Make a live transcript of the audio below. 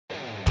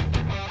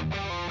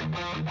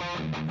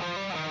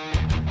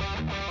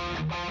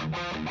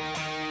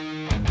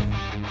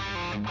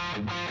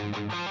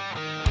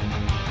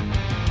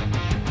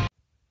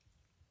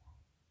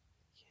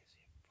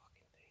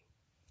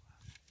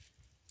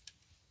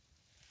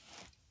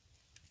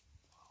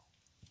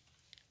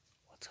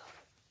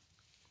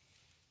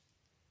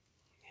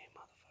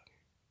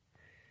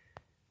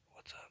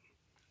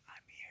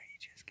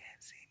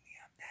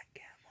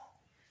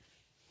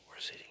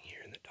sitting here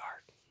in the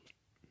dark.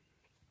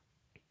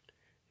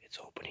 It's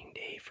opening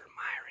day for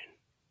Myron.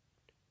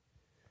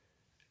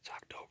 It's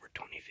October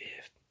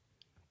 25th,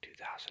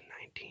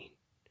 2019.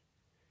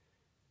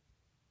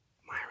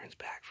 Myron's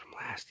back from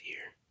last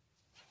year.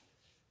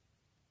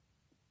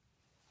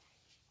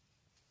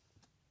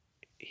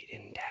 He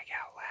didn't tag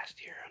out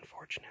last year,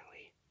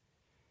 unfortunately.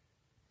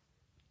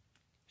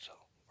 So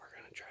we're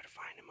gonna try to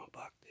find him a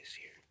buck this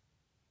year.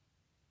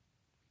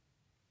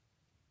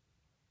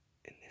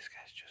 And this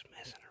guy's just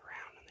messing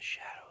around in the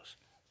shadows.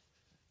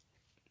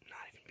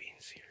 Not even being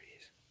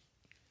serious.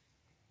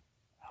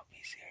 I'll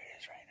be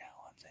serious right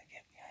now once I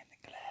get behind the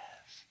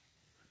glass.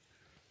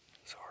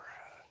 So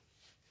we're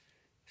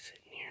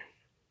sitting here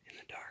in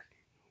the dark,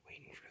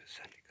 waiting for the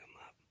sun to come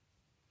up,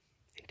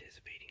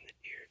 anticipating the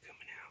deer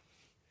coming out.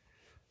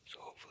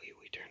 So hopefully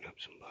we turn up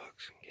some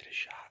bucks and get a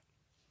shot.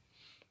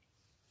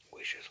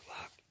 Wish us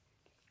luck.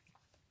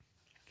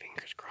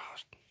 Fingers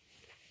crossed.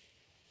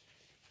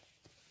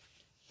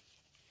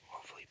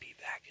 Hopefully be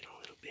back in a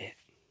little bit.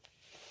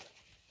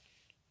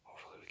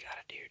 Hopefully we got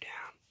a deer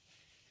down.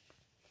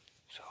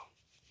 So,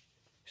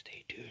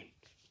 stay tuned.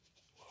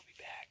 We'll be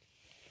back.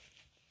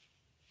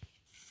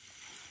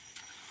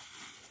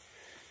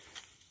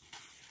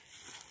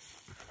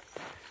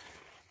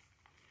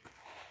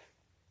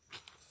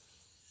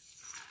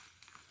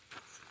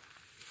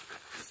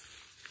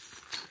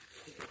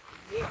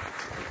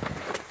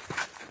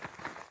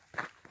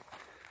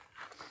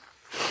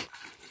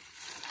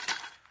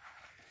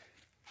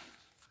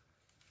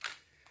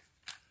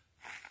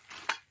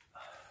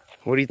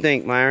 What do you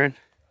think, Myron?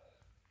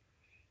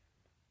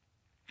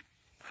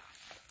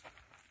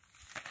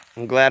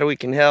 I'm glad we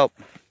can help.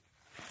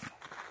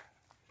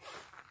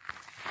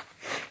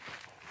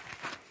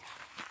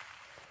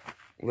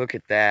 Look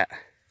at that.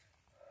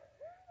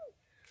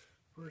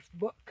 First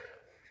buck.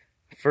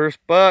 First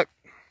buck.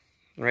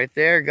 Right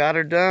there. Got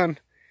her done.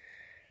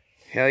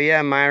 Hell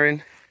yeah,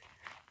 Myron.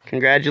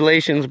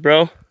 Congratulations,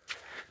 bro.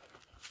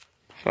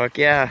 Fuck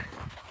yeah.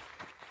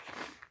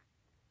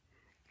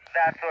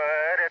 That's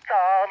what it's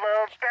all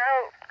about.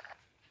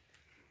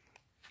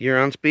 You're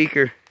on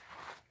speaker.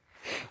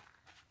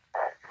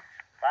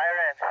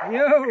 Myron.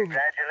 Yo.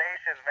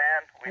 Congratulations,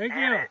 man. We Thank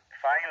did you. it.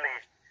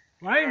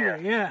 Finally.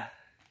 Finally, yeah.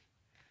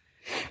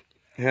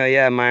 Hell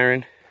yeah,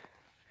 Myron.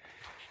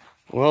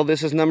 Well,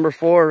 this is number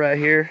 4 right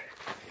here.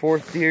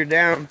 4th deer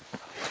down.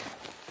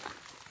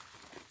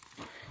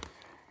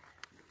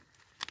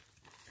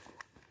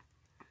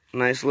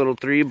 Nice little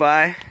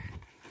 3x.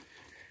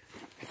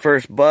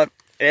 First buck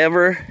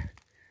ever.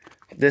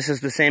 This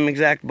is the same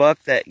exact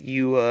buck that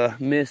you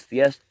missed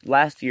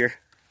last year.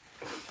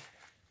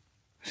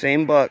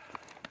 Same buck.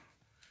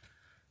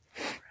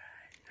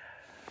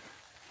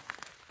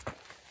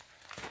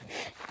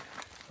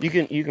 You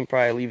can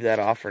probably leave that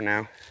off for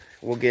now.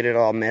 We'll get it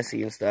all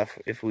messy and stuff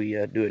if we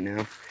do it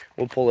now.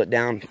 We'll pull it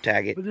down,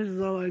 tag it. But this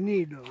is all I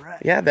need though,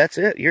 right? Yeah, that's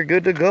it. You're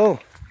good to go.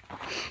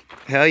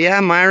 Hell yeah,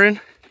 Myron.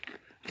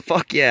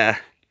 Fuck yeah.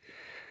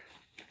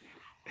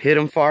 Hit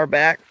him far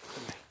back.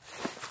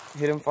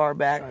 Hit him far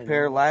back.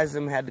 Paralyzed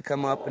him. Had to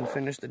come up and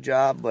finish the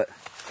job. But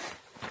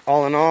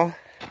all in all,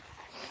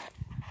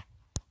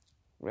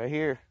 right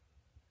here.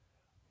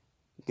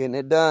 Getting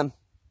it done.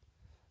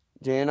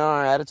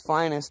 JNR at its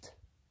finest.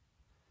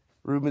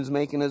 Ruben's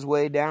making his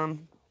way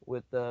down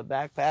with the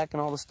backpack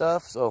and all the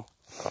stuff. So,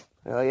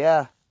 hell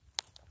yeah.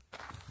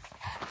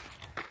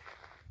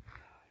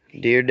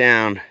 Deer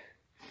down.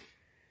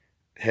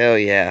 Hell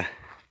yeah.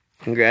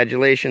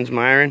 Congratulations,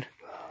 Myron.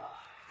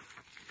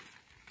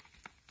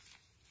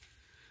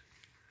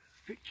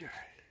 Picture.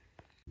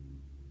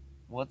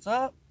 What's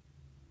up?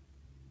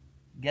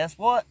 Guess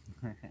what?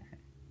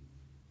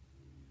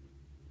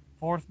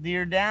 4th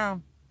deer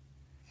down.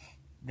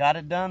 Got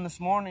it done this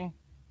morning.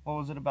 What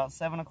was it, about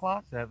 7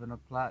 o'clock? 7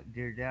 o'clock,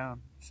 deer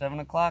down. 7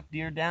 o'clock,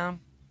 deer down.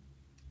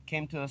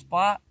 Came to a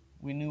spot.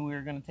 We knew we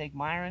were going to take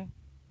Myron.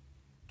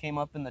 Came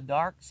up in the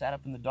dark, sat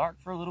up in the dark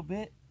for a little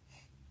bit.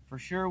 For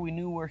sure, we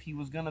knew where he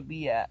was going to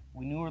be at.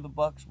 We knew where the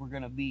bucks were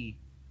going to be.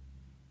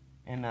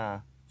 And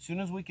as soon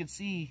as we could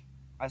see,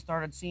 I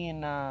started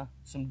seeing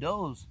some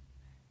does.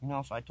 You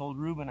know, so I told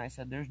Ruben, I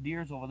said, there's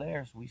deers over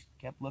there. So we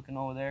kept looking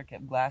over there,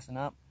 kept glassing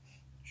up.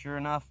 Sure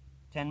enough,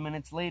 10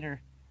 minutes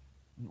later,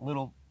 a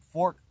little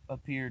fork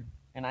appeared.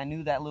 And I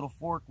knew that little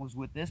fork was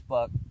with this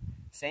buck.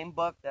 Same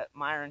buck that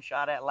Myron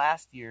shot at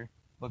last year,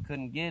 but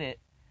couldn't get it.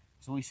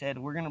 So we said,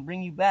 we're going to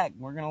bring you back.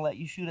 We're going to let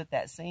you shoot at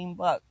that same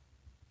buck.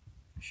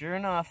 Sure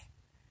enough,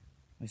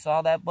 we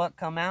saw that buck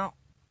come out,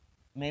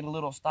 made a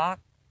little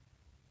stock,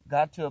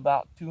 got to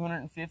about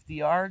 250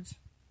 yards,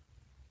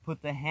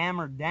 put the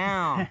hammer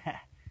down.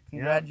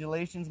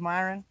 Congratulations,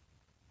 Myron.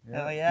 Yep.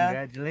 Hell yeah.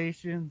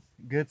 Congratulations.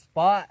 Good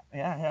spot.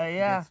 Yeah, hell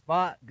yeah. Good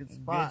spot. Good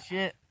spot. Good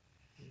shit.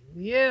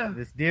 Yeah.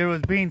 This deer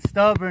was being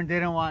stubborn,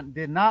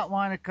 did not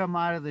want to come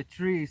out of the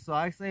tree. So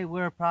I say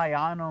we were probably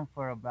on him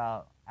for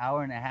about an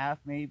hour and a half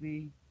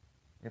maybe.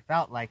 It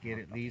felt like it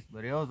at least,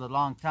 but it was a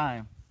long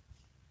time.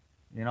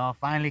 You know,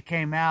 finally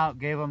came out,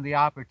 gave him the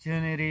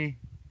opportunity.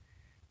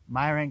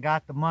 Myron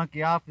got the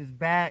monkey off his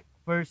back,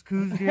 First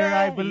Coues deer,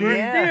 I believe. First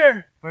Yeah.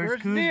 deer.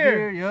 First Coues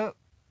deer, yep.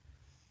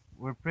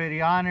 We're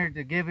pretty honored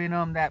to giving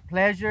them that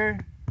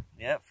pleasure.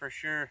 Yep, for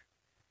sure.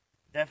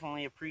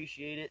 Definitely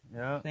appreciate it.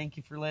 Yep. Thank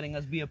you for letting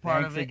us be a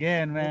part Thanks of it.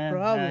 again, man. No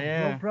problem. Hell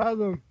yeah. No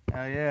problem.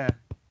 Hell yeah.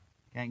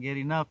 Can't get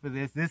enough of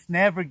this. This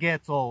never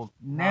gets old.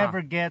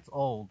 Never gets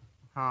old.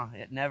 Huh,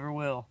 it never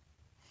will.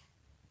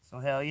 So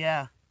hell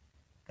yeah.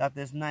 Got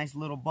this nice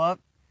little buck.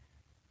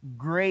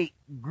 Great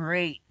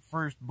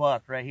first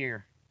buck right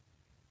here.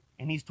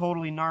 And he's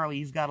totally gnarly.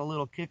 He's got a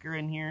little kicker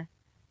in here.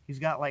 He's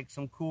got like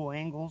some cool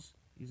angles.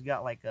 He's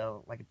got like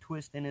a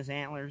twist in his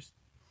antlers.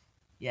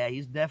 Yeah,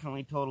 he's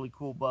definitely totally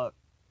cool buck.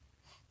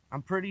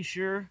 I'm pretty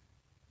sure,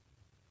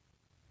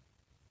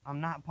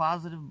 I'm not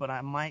positive, but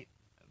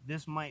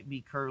this might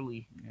be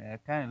Curly. Yeah,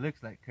 it kind of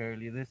looks like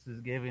Curly. This is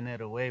giving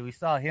it away. We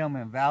saw him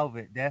in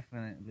Velvet,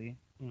 definitely.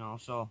 You know,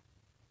 so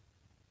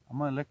I'm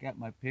going to look at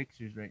my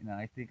pictures right now.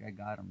 I think I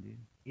got him, dude.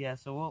 yeah,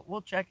 so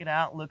we'll check it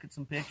out, look at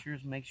some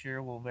pictures, make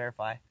sure we'll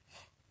verify.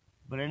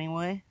 But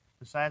anyway,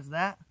 besides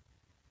that,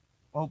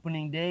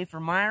 opening day for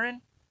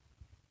Myron.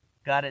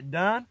 Got it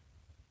done.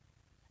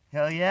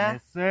 Hell yeah.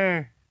 Yes,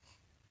 sir.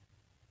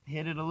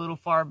 Hit it a little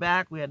far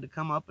back. We had to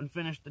come up and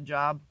finish the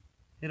job.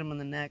 Hit him in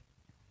the neck.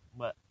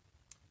 But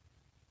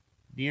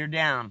deer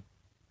down.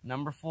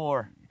 Number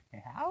 4.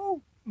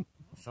 How?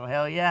 So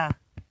hell yeah.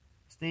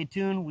 Stay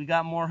tuned. We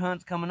got more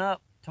hunts coming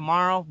up.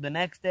 Tomorrow, the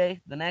next day,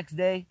 the next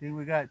day. Think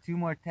we got 2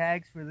 more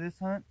tags for this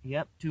hunt?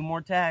 Yep, 2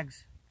 more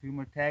tags. 2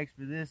 more tags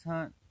for this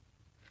hunt.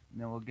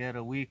 And then we'll get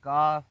a week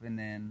off, and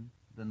then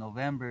the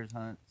November's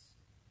hunts.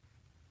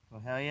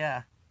 So hell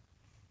yeah.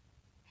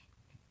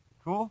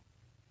 Cool.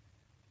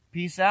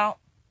 Peace out.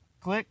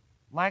 Click,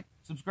 like,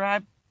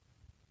 subscribe.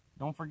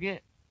 Don't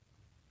forget,